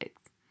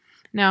insights.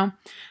 Now,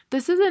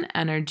 this is an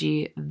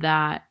energy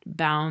that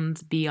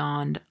bounds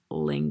beyond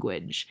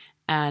language,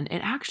 and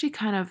it actually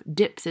kind of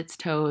dips its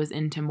toes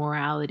into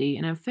morality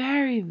in a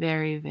very,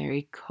 very,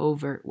 very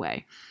covert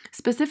way,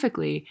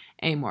 specifically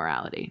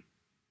amorality.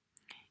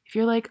 If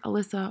you're like,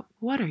 Alyssa,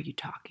 what are you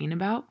talking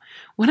about?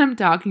 What I'm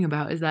talking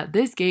about is that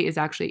this gate is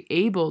actually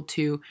able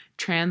to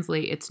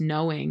translate its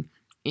knowing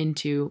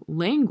into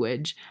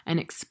language and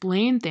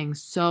explain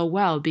things so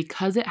well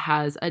because it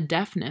has a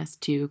deafness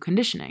to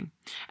conditioning.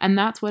 And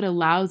that's what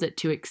allows it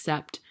to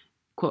accept,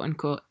 quote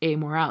unquote,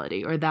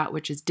 amorality, or that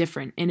which is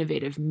different,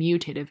 innovative,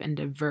 mutative, and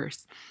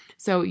diverse.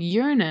 So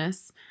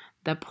Uranus,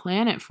 the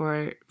planet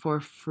for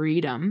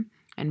freedom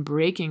and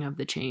breaking of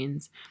the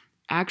chains,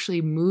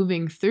 actually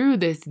moving through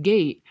this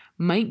gate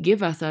might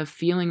give us a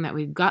feeling that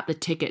we've got the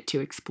ticket to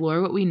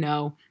explore what we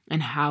know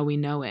and how we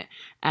know it.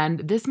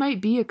 And this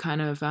might be a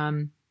kind of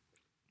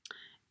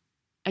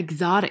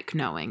exotic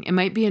knowing. It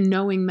might be a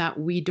knowing that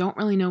we don't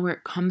really know where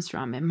it comes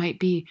from. It might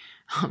be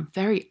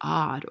very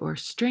odd or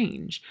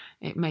strange.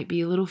 It might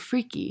be a little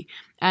freaky.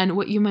 And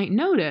what you might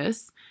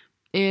notice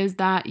is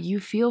that you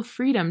feel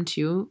freedom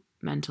to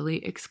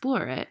mentally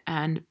explore it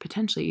and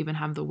potentially even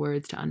have the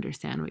words to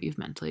understand what you've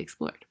mentally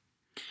explored.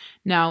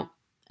 Now,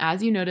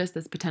 as you notice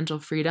this potential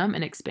freedom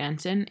and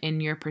expansion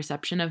in your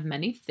perception of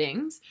many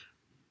things,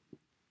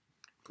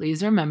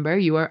 please remember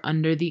you are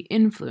under the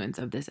influence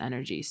of this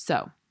energy.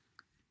 So,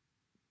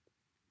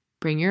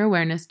 bring your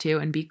awareness to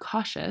and be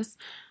cautious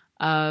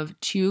of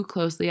too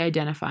closely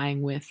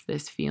identifying with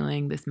this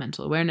feeling, this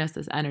mental awareness,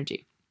 this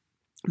energy.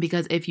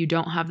 Because if you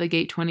don't have the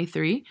gate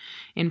 23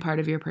 in part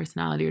of your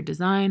personality or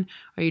design,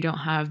 or you don't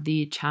have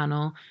the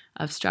channel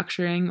of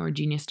structuring or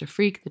genius to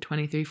freak, the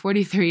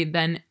 2343,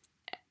 then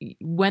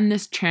when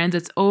this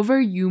transit's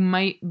over, you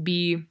might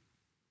be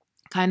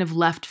kind of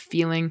left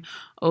feeling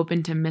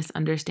open to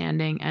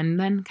misunderstanding and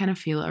then kind of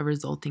feel a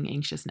resulting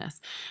anxiousness.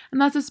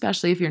 And that's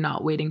especially if you're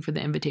not waiting for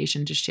the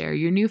invitation to share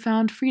your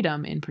newfound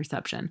freedom in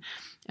perception.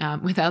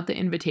 Without the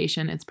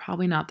invitation, it's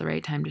probably not the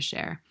right time to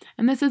share.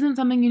 And this isn't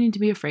something you need to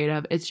be afraid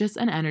of. It's just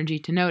an energy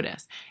to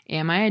notice.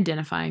 Am I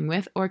identifying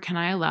with, or can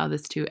I allow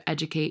this to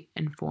educate,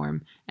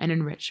 inform, and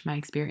enrich my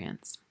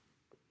experience?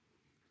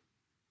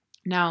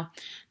 Now,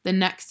 the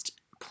next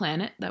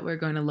planet that we're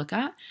going to look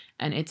at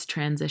and its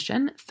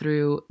transition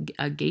through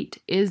a gate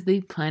is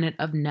the planet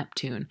of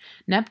Neptune.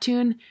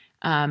 Neptune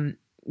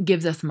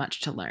gives us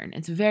much to learn.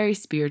 It's very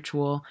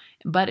spiritual,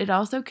 but it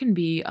also can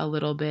be a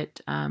little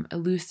bit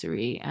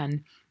illusory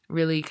and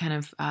really kind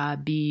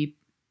of be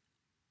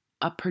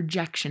a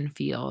projection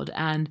field.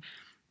 And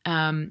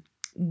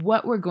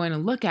what we're going to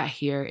look at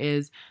here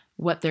is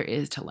what there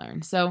is to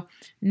learn. So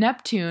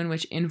Neptune,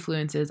 which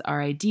influences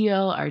our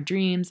ideal, our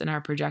dreams, and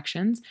our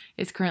projections,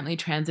 is currently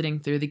transiting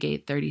through the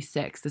gate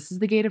 36. This is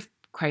the gate of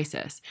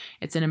crisis.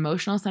 It's an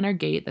emotional center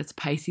gate that's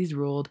Pisces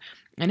ruled,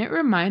 and it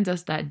reminds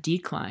us that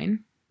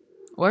decline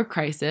or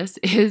crisis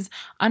is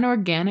an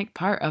organic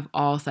part of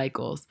all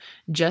cycles,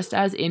 just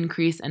as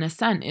increase and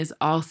ascent is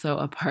also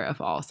a part of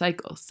all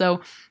cycles.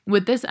 So,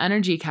 with this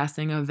energy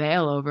casting a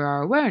veil over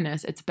our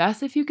awareness, it's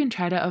best if you can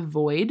try to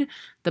avoid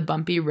the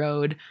bumpy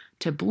road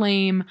to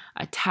blame,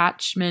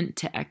 attachment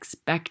to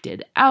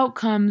expected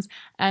outcomes,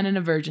 and an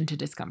aversion to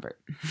discomfort.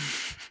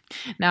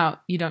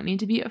 Now, you don't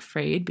need to be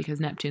afraid because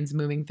Neptune's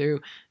moving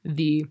through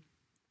the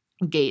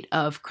gate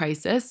of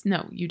crisis.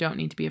 No, you don't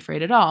need to be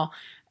afraid at all.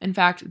 In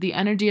fact, the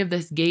energy of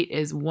this gate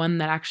is one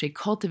that actually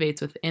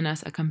cultivates within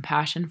us a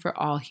compassion for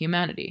all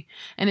humanity.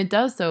 And it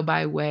does so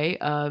by way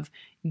of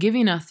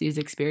giving us these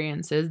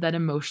experiences that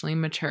emotionally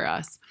mature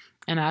us.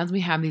 And as we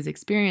have these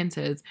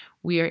experiences,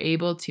 we are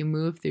able to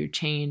move through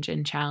change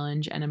and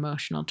challenge and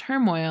emotional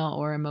turmoil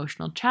or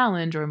emotional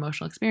challenge or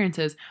emotional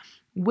experiences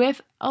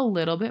with a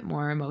little bit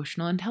more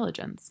emotional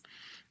intelligence.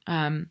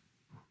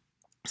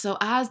 So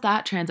as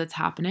that transit's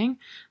happening,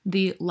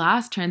 the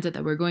last transit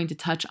that we're going to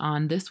touch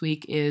on this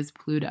week is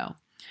Pluto.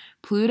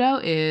 Pluto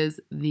is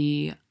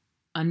the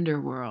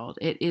underworld.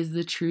 It is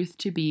the truth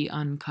to be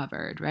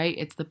uncovered, right?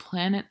 It's the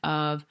planet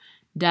of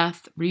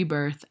death,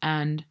 rebirth,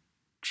 and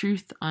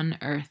truth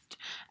unearthed.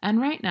 And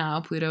right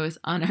now, Pluto is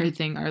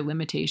unearthing our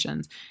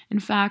limitations. In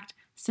fact,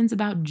 since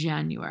about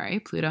January,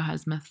 Pluto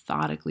has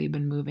methodically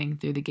been moving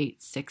through the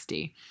gate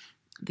 60.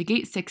 The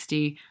gate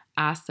 60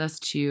 asks us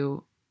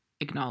to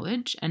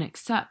acknowledge and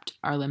accept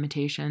our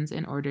limitations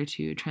in order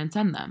to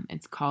transcend them.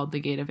 It's called the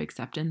gate of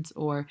acceptance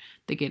or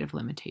the gate of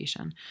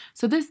limitation.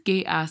 So this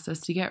gate asks us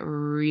to get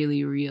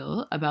really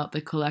real about the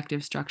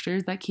collective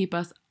structures that keep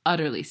us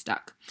utterly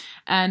stuck.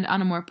 And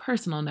on a more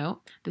personal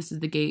note, this is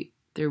the gate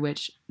through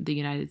which the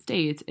United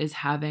States is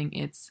having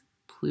its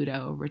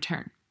Pluto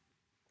return.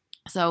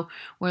 So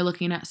we're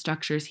looking at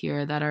structures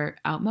here that are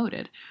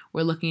outmoded.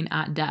 We're looking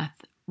at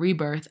death,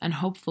 rebirth, and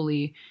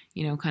hopefully,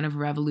 kind of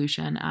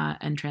revolution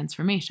and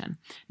transformation.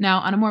 Now,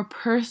 on a more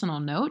personal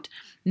note,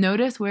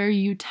 notice where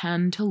you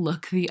tend to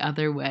look the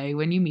other way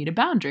when you meet a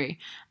boundary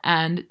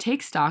and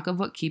take stock of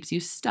what keeps you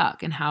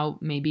stuck and how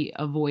maybe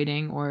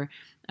avoiding or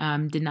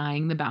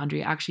denying the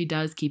boundary actually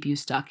does keep you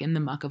stuck in the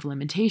muck of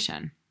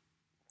limitation.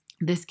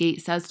 This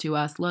gate says to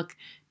us, look,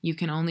 you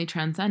can only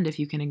transcend if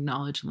you can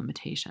acknowledge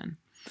limitation.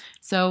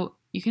 So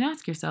you can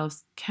ask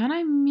yourselves, can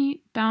I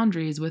meet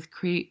boundaries with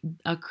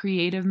a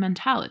creative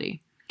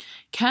mentality?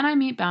 Can I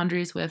meet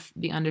boundaries with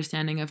the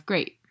understanding of,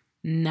 great,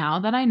 now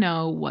that I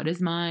know what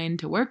is mine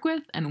to work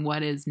with and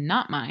what is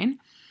not mine,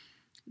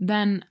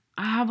 then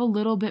I have a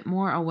little bit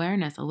more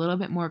awareness, a little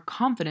bit more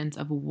confidence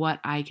of what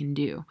I can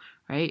do,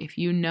 right? If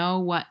you know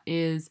what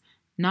is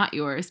not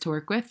yours to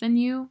work with, then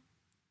you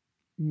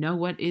know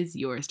what is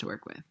yours to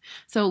work with.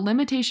 So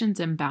limitations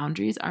and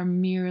boundaries are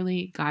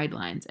merely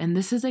guidelines, and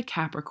this is a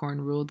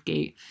Capricorn ruled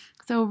gate.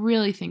 So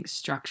really think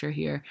structure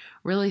here.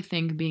 Really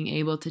think being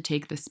able to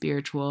take the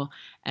spiritual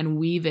and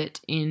weave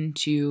it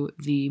into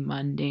the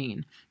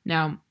mundane.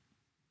 Now,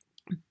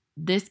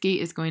 this gate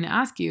is going to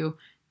ask you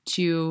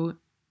to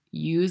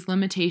use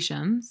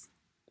limitations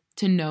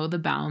to know the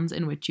bounds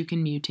in which you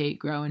can mutate,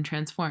 grow, and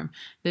transform.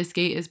 This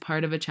gate is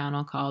part of a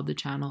channel called the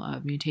Channel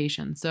of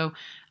Mutation. So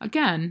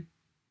again,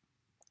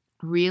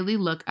 really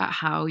look at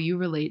how you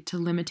relate to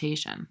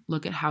limitation.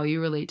 Look at how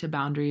you relate to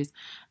boundaries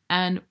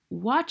and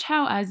watch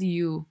how, as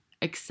you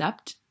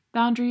accept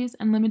boundaries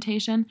and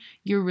limitation,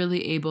 you're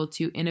really able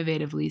to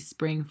innovatively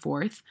spring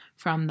forth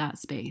from that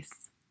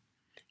space.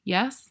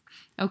 Yes?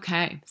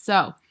 Okay.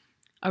 So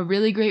a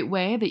really great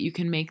way that you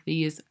can make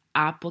these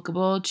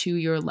applicable to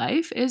your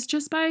life is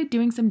just by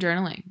doing some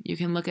journaling. You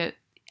can look at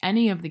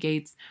any of the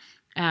gates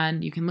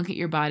and you can look at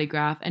your body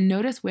graph and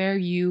notice where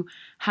you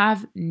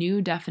have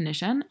new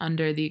definition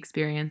under the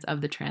experience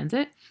of the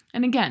transit.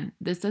 And again,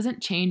 this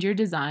doesn't change your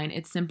design.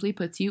 It simply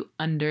puts you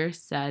under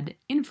said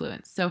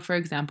influence. So for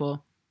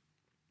example,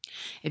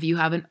 if you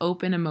have an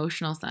open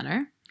emotional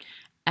center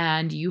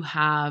and you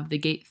have the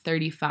gate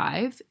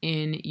 35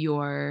 in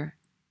your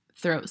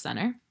throat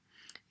center,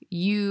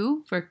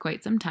 you, for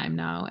quite some time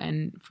now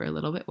and for a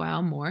little bit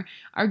while more,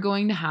 are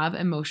going to have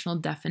emotional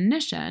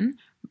definition.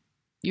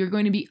 You're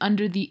going to be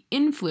under the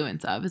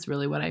influence of, is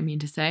really what I mean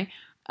to say,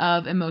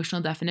 of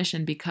emotional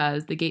definition,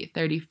 because the gate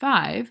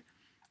 35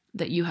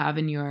 that you have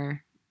in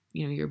your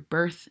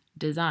birth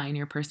design,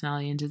 your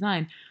personality and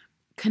design,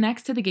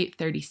 connects to the gate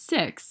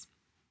 36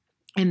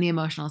 in the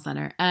emotional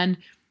center. And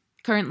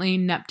currently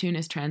Neptune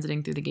is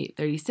transiting through the gate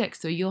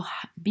 36. So you'll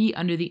be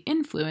under the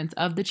influence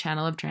of the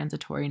channel of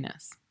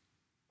transitoriness,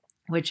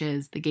 which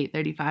is the gate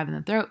 35 in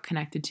the throat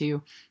connected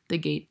to the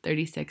gate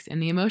 36 in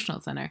the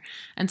emotional center.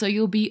 And so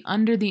you'll be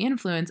under the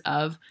influence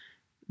of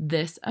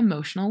this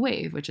emotional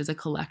wave, which is a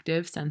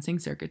collective sensing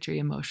circuitry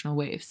emotional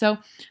wave. So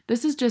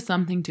this is just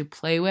something to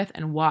play with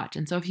and watch.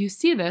 And so if you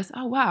see this,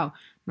 oh wow,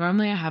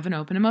 normally I have an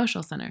open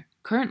emotional center.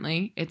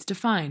 Currently, it's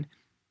defined.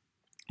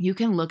 You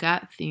can look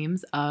at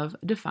themes of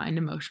defined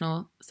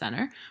emotional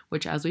center,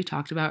 which, as we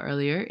talked about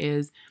earlier,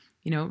 is,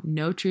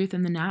 no truth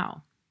in the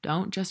now.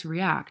 Don't just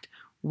react.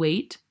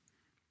 Wait,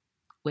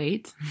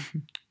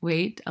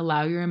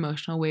 allow your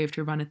emotional wave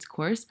to run its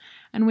course,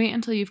 and wait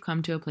until you've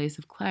come to a place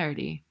of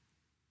clarity.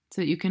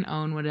 so that you can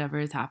own whatever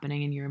is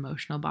happening in your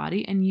emotional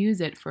body and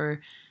use it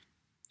for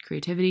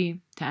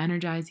creativity, to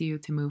energize you,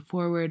 to move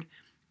forward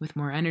with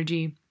more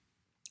energy,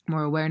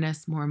 more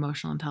awareness, more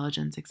emotional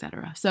intelligence,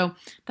 etc. So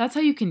that's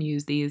how you can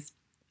use these.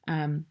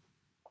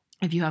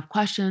 If you have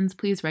questions,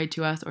 please write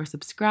to us or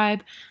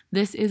subscribe.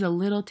 This is a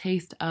little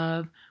taste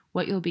of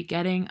what you'll be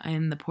getting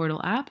in the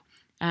Portal app.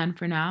 And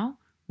for now,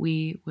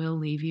 we will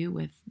leave you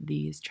with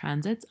these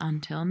transits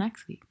until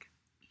next week.